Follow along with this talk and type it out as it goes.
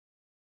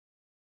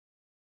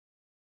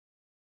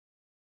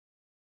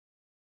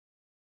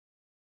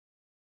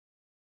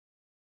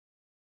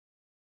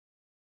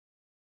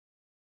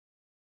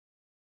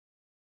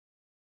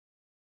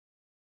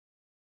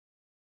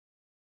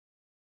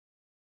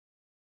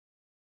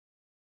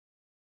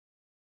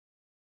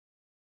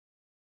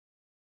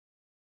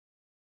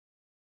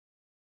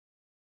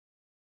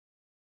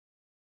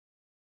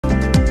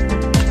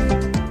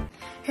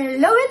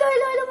Hello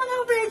mga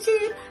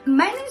friendship!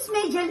 My name is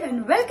Jell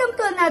and welcome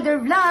to another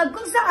vlog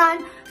kung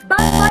saan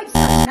bad vibes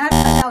are not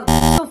allowed.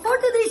 So for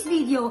today's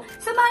video,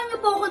 samahan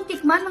niyo po akong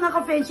tikman mga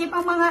ka-friendship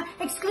ang mga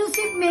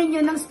exclusive menu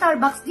ng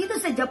Starbucks dito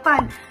sa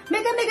Japan.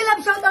 Mega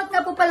love shoutout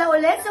na po pala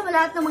ulit sa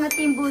lahat ng mga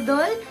Team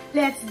Budol.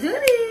 Let's do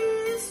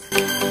this!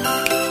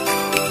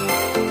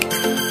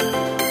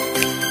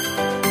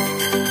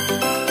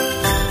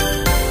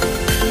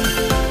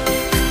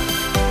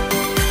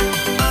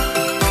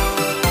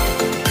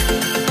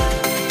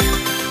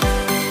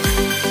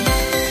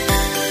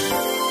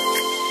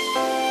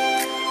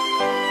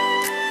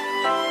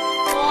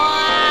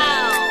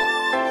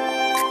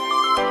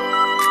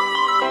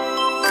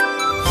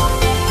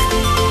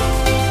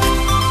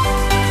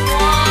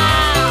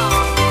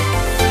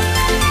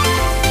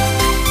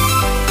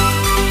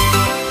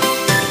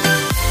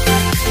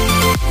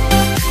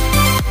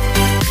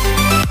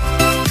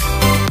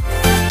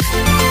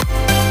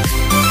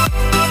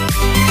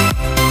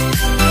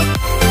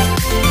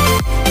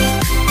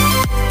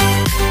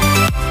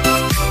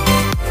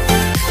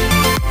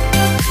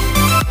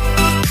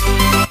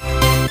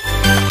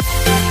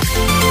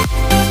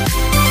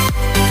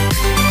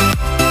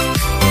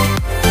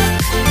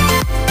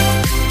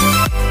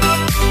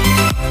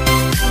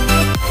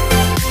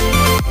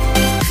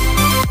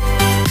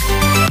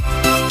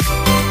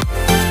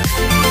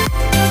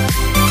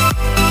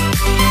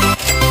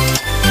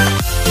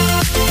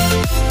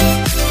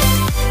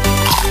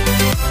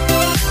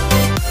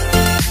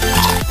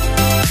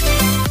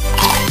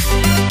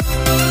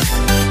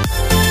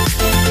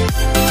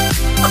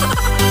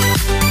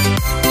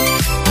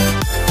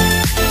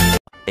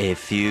 A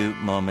few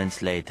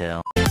moments later.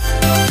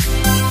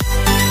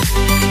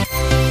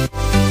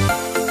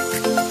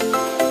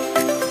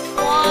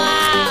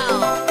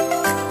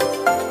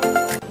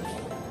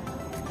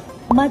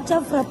 Matcha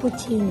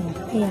Frappuccino.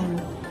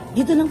 Ayan.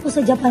 Dito lang po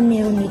sa Japan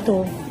meron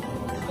nito.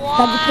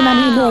 Lagi po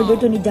namin in-order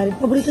to ni Jared.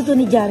 Paborito to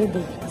ni Jared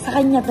eh. Sa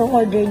kanya to,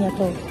 order niya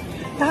to.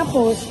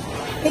 Tapos,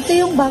 ito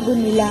yung bago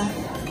nila.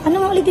 Ano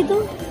nga ulit ito?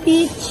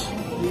 Peach.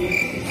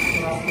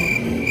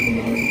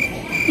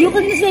 Yung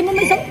kanina sa'yo mo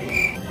may isang...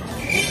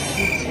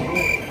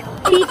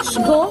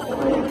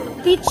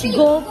 Peach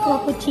Go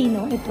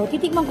Frappuccino. Ito,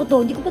 titikman ko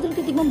to. Hindi ko pa ito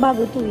titikman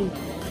bago to eh.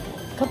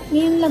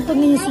 Ngayon lang to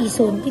mini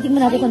season.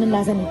 Titikman natin kung anong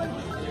lasa nito.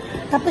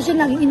 Tapos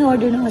yung laging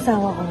in-order ng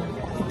asawa ko.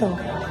 Ito.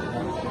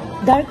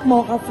 Dark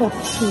Mocha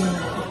Frappuccino.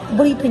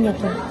 Paborito niya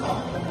to.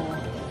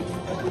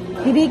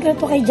 Bibigay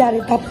ko to kay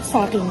Jared tapos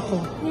sa akin to.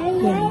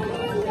 Yan.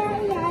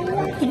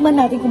 Tikman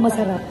natin kung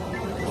masarap.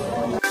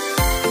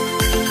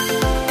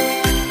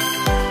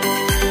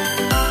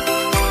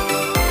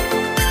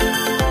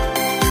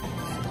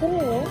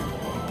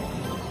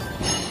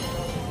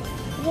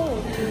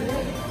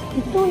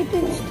 Ito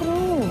yung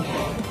straw.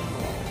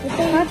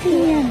 Ito atin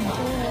yan.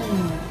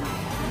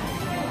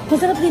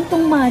 Masarap din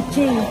tong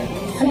matcha eh.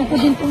 Alam ko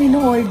din itong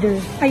in-order.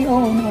 Ay,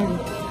 oo,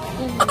 in-order.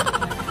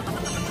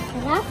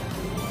 Sarap?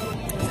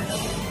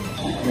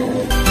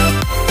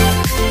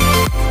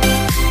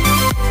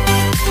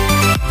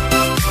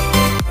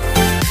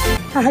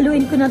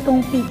 Hahaluin ko na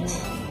tong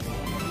peach.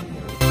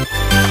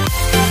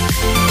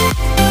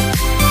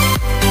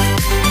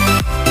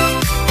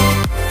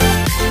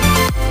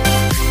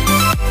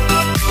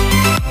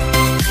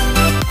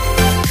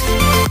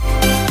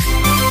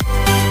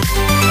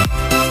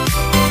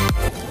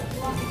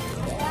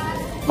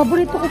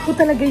 Paborito ko po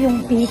talaga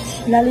yung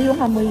peach, lalo yung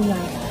amoy niya.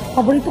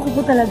 Paborito ko po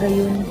talaga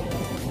yun.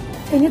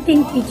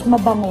 Anything peach,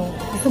 mabango.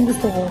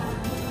 Gusto ko.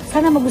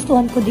 Sana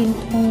magustuhan ko din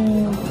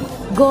yung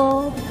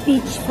Go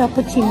Peach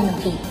Frappuccino na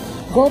to.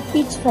 Go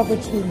Peach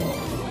Frappuccino.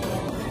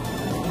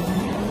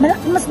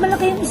 Mas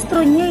malaki yung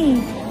straw niya eh.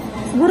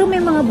 Siguro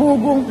may mga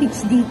buo-buong peach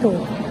dito.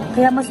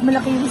 Kaya mas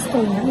malaki yung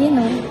straw niya. Ayan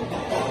o.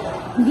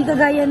 Hindi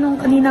kagaya nung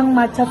kaninang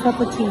matcha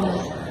Frappuccino.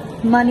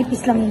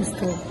 Manipis lang yung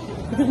straw.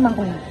 Itikman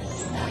ko na.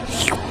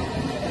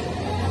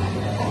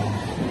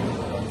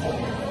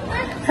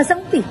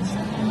 Hasang peach.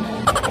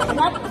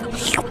 Sarap?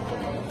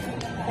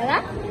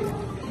 Sarap?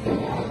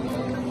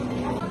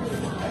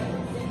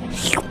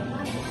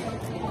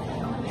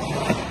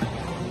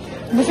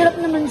 Masarap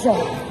naman siya.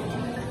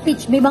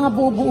 Peach, may mga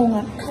buo-buo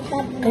nga.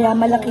 Kaya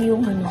malaki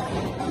yung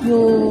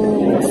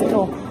yung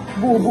straw.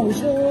 Buo-buo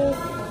siya.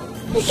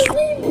 Ito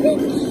na yung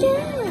big siya.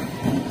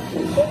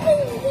 Ito na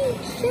yung big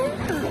siya.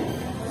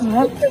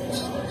 Ito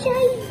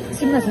chichay.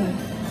 Sige.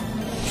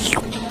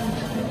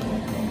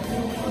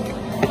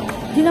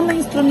 Hindi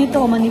naman yung straw nito,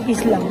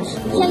 manipis lang.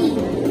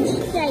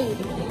 Chichay.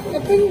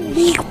 Ito yung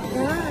big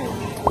one.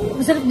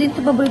 Masarap din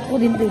ito, paborito ko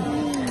din ito.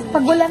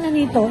 Pag wala na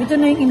nito, ito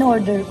na yung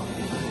in-order.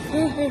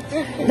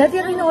 Dati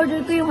yung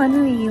in-order ko yung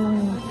yung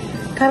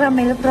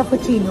caramel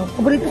frappuccino.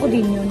 Paborito ko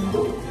din yun.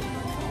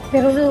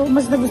 Pero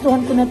mas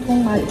nagustuhan ko na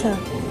itong matcha.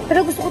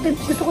 Pero gusto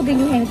ko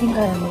din yung anything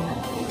caramel.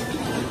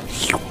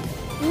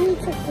 Yung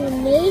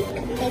chocolate,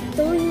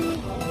 ito yung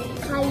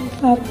kain.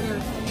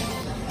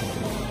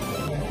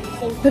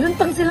 Meron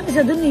pang silang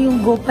isa dun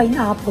yung Go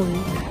Pineapple.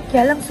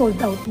 Kaya lang sold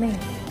out na eh.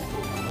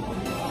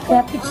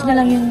 Kaya peach na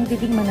lang yung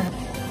titigman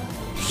natin.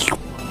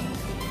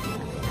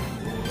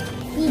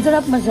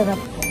 Masarap, masarap.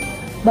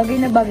 Bagay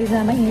na bagay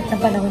sa mainit na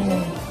panahon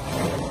ngayon.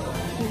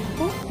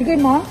 Sige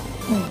mo?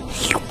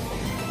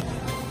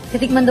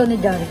 Titikman daw ni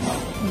Jared.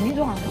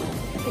 Dito ka.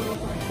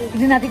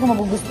 Tignan natin kung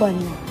magugustuhan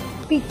niya.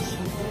 Peach.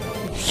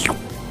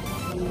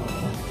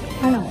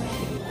 Ano?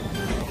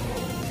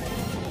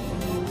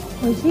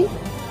 Oishi?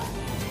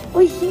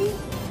 Oishi?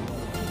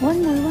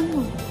 One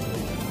more.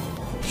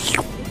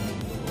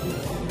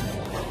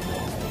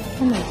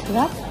 Ano?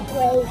 Sarap?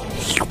 Wait.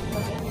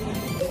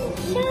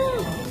 Siya.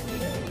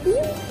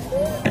 Yung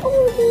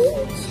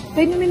orange.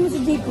 Painumin mo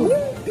si Jacob.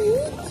 Yung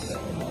peach.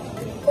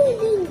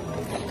 Orange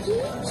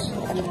peach.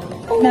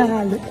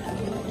 Nahalo.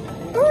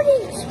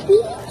 Orange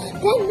peach.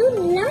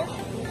 Ganun lang.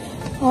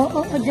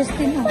 Oo,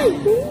 Justin. Ay,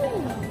 ganun.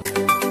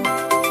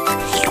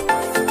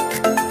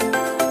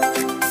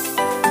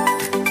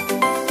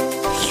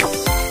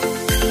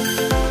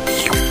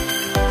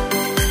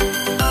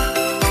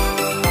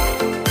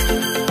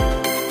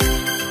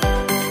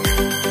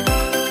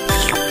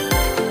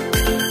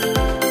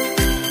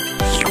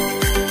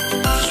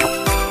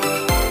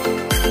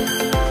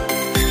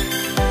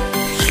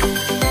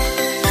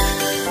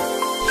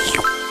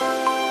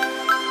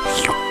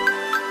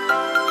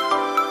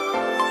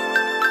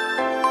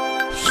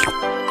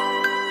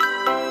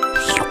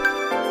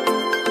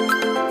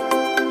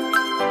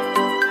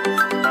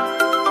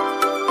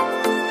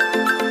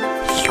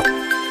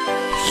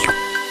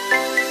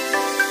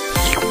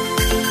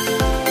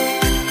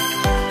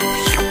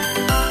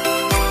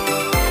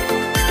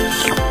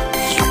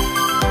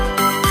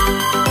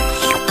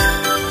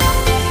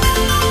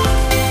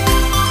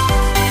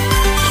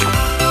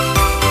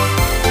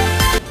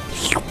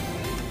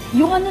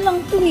 Yung ano lang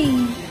to eh,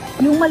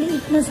 yung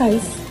maliit na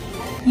size,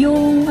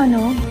 yung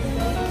ano,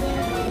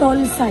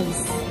 tall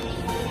size.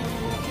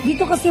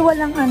 Dito kasi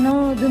walang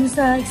ano, dun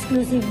sa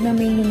exclusive na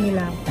menu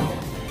nila,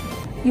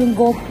 yung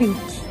Go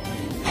Peach.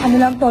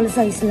 Ano lang, tall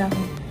size lang.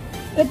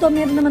 Ito,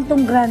 meron naman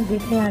tong grande,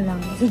 kaya lang.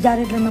 Si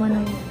Jared lang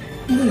naman ang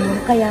iyon,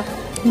 kaya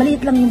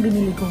maliit lang yung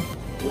binili ko.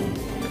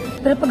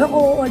 Pero pag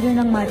ako order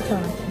ng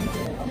matcha,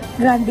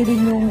 grande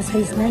din yung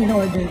size na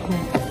in-order ko.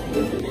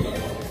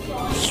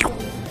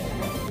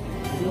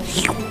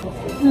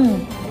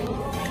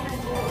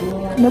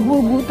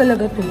 Nabubu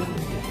talaga to.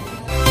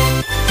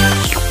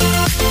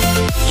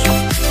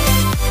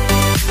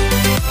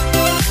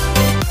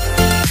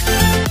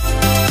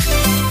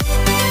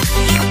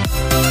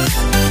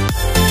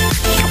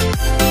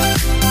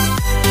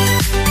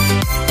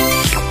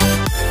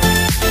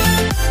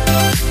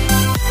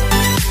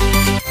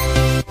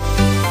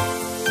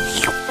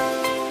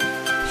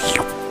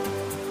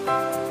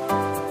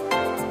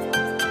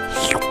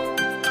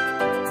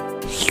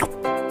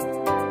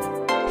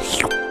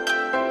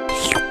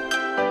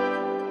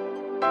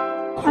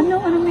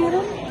 Ano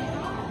meron?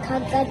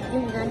 Kagat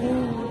yung ano.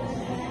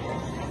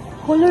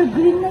 Color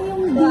green na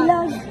yung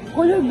dilag.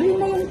 Color green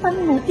na yung pan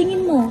mo.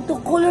 Tingin mo, to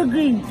color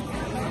green.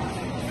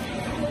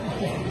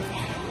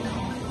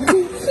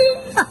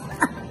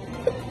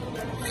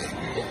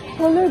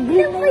 Color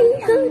green na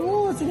yung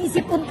ano.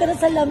 Sinisipon ka na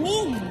sa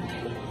lamig.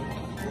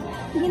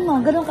 Tingin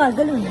mo, ganun ka,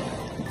 ganun.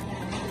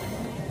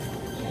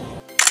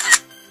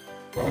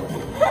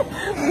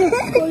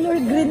 Color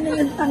green na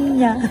yung tang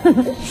niya.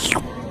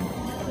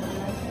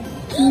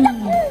 Kita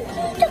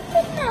ko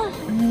na.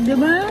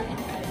 Diba?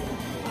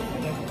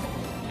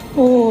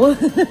 Oo.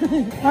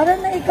 Para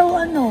na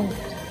ikaw ano?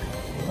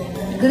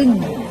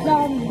 Green.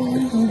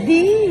 Zombie.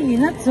 Hindi,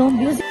 not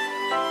zombie.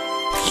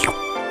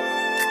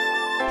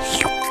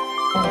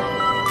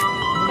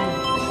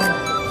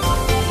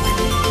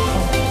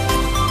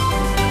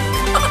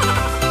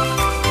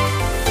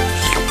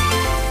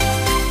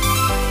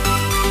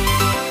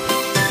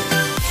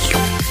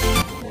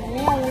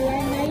 Wala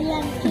na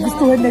yan.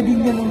 Gustuhan na din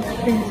niya ng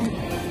friendship.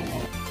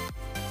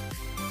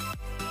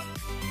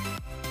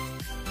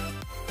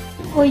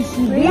 Oy,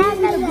 si Ben,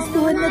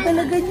 nagustuhan na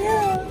talaga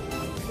niya.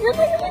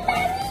 Naman naman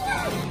tayo na.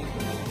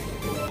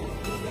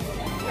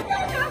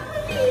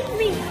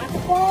 Nakakapag-ibig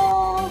ako.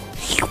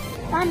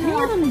 Paano?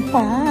 Meron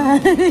pa.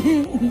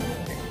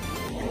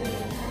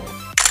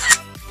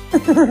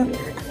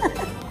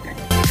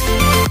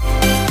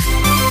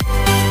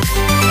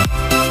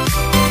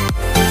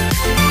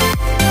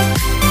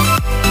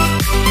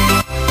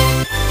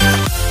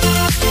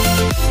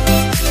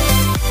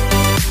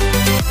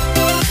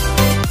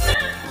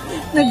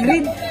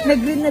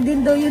 Nag-green na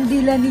din daw yung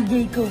dila ni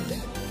Jacob.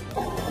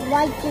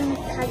 White yung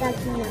kagat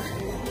niya.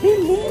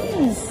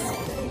 Bilis!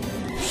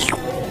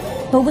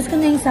 Hugas ka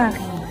na yung sa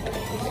akin.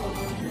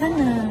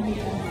 Ano?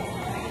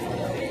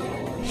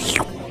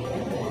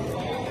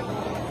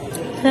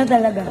 Ano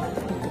talaga?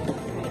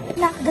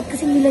 Nakagat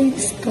kasi nila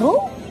yung straw.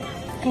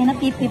 Kaya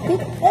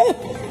napipipit. Eh!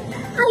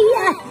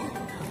 Ayan!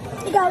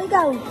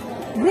 Ikaw!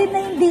 Green na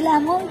yung dila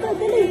mo. Ikaw,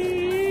 dali.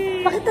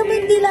 Pakita mo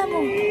yung dila mo.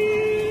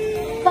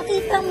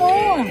 Pakita mo.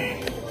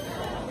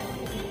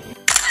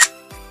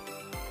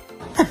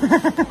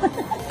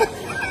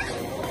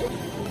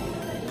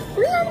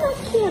 Wala na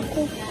siya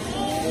ko.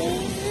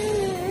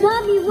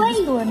 Mommy,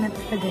 wait. Gustuhan na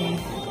talaga yun.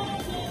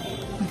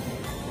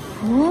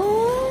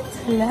 What?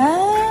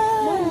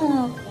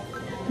 Wow!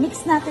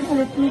 Mix natin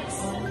ulit, mix.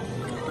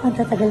 Ang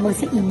tatagal mo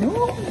si Ino.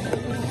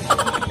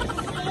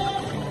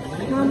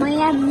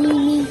 Mamaya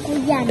mimi ko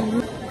yan.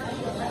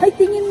 Ay,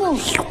 tingin mo.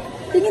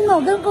 Tingin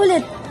mo, gawin ko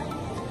ulit.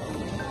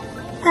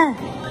 Ah.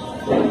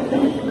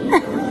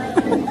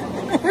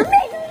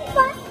 Meron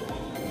pa.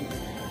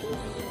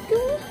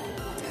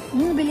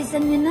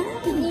 Bilisan nyo na.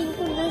 Tingin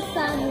ko na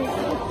sa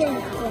hotel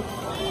ko.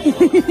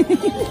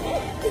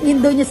 Tingin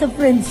daw niya sa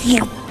friends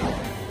niya.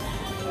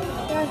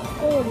 That's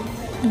cool.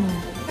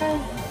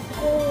 That's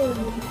cool.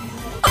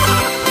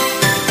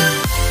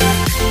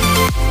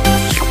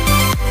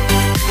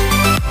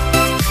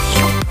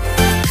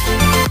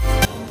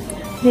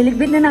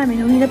 Liligpit na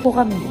namin. Humingi na po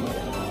kami.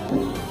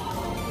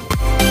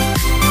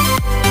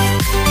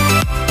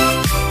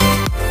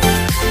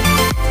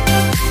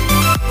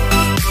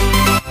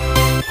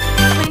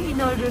 May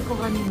in-order ko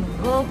kanina.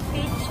 Go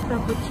peach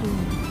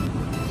cappuccino.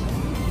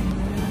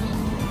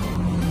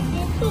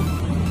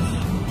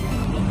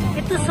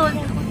 Ito salt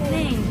na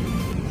eh.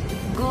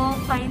 Go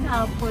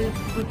pineapple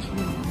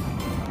cappuccino.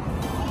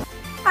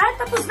 At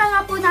tapos na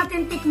nga po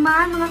natin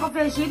tikman mga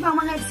ka-friendship ang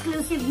mga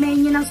exclusive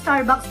menu ng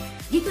Starbucks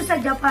dito sa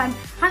Japan.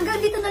 Hanggang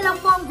dito na lang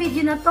po ang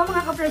video na to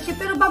mga ka-friendship.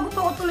 Pero bago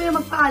po ako tuloy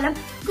magpaalam,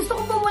 gusto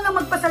ko po muna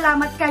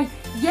magpasalamat kay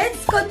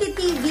Jed's Conti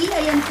TV.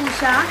 Ayan po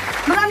siya.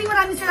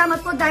 Maraming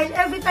salamat po dahil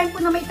every time po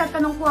na may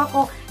tatanong po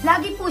ako,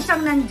 lagi po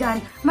siyang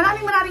nandyan.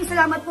 Maraming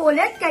salamat po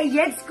ulit kay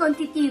Jed's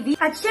Conti TV.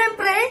 At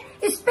syempre,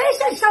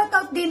 special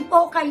shoutout din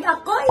po kay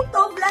Akoy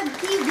To Vlog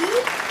TV,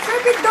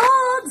 Serbi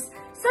Dogs!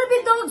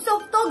 Serbi Dogs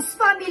of Dogs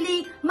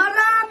Family,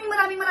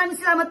 maraming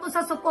salamat po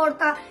sa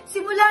suporta.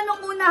 Simula nung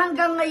una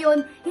hanggang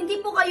ngayon,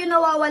 hindi po kayo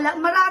nawawala.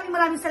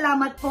 Maraming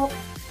salamat po.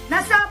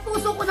 Nasa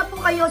puso ko na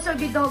po kayo,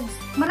 Serbi Dogs.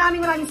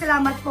 Maraming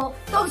salamat po.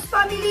 Dogs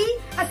Family,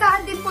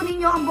 asahan din po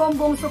ninyo ang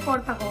buong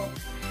suporta ko.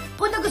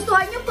 Kung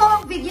nagustuhan niyo po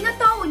ang video na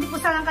to, hindi po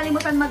sanang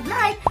kalimutan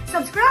mag-like,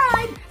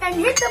 subscribe, and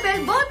hit the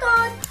bell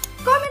button.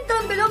 Comment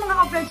down below mga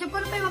ka-friendship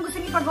kung ano pa yung gusto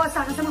niyo ipagawa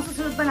sa akin sa mga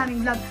susunod pa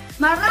naming vlog.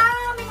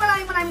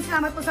 Maraming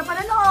salamat po sa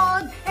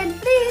panonood. And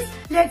please,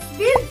 let's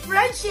build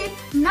friendship,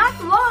 not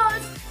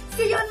walls.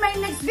 See you on my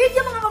next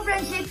video mga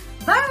ka-friendship.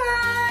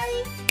 Bye!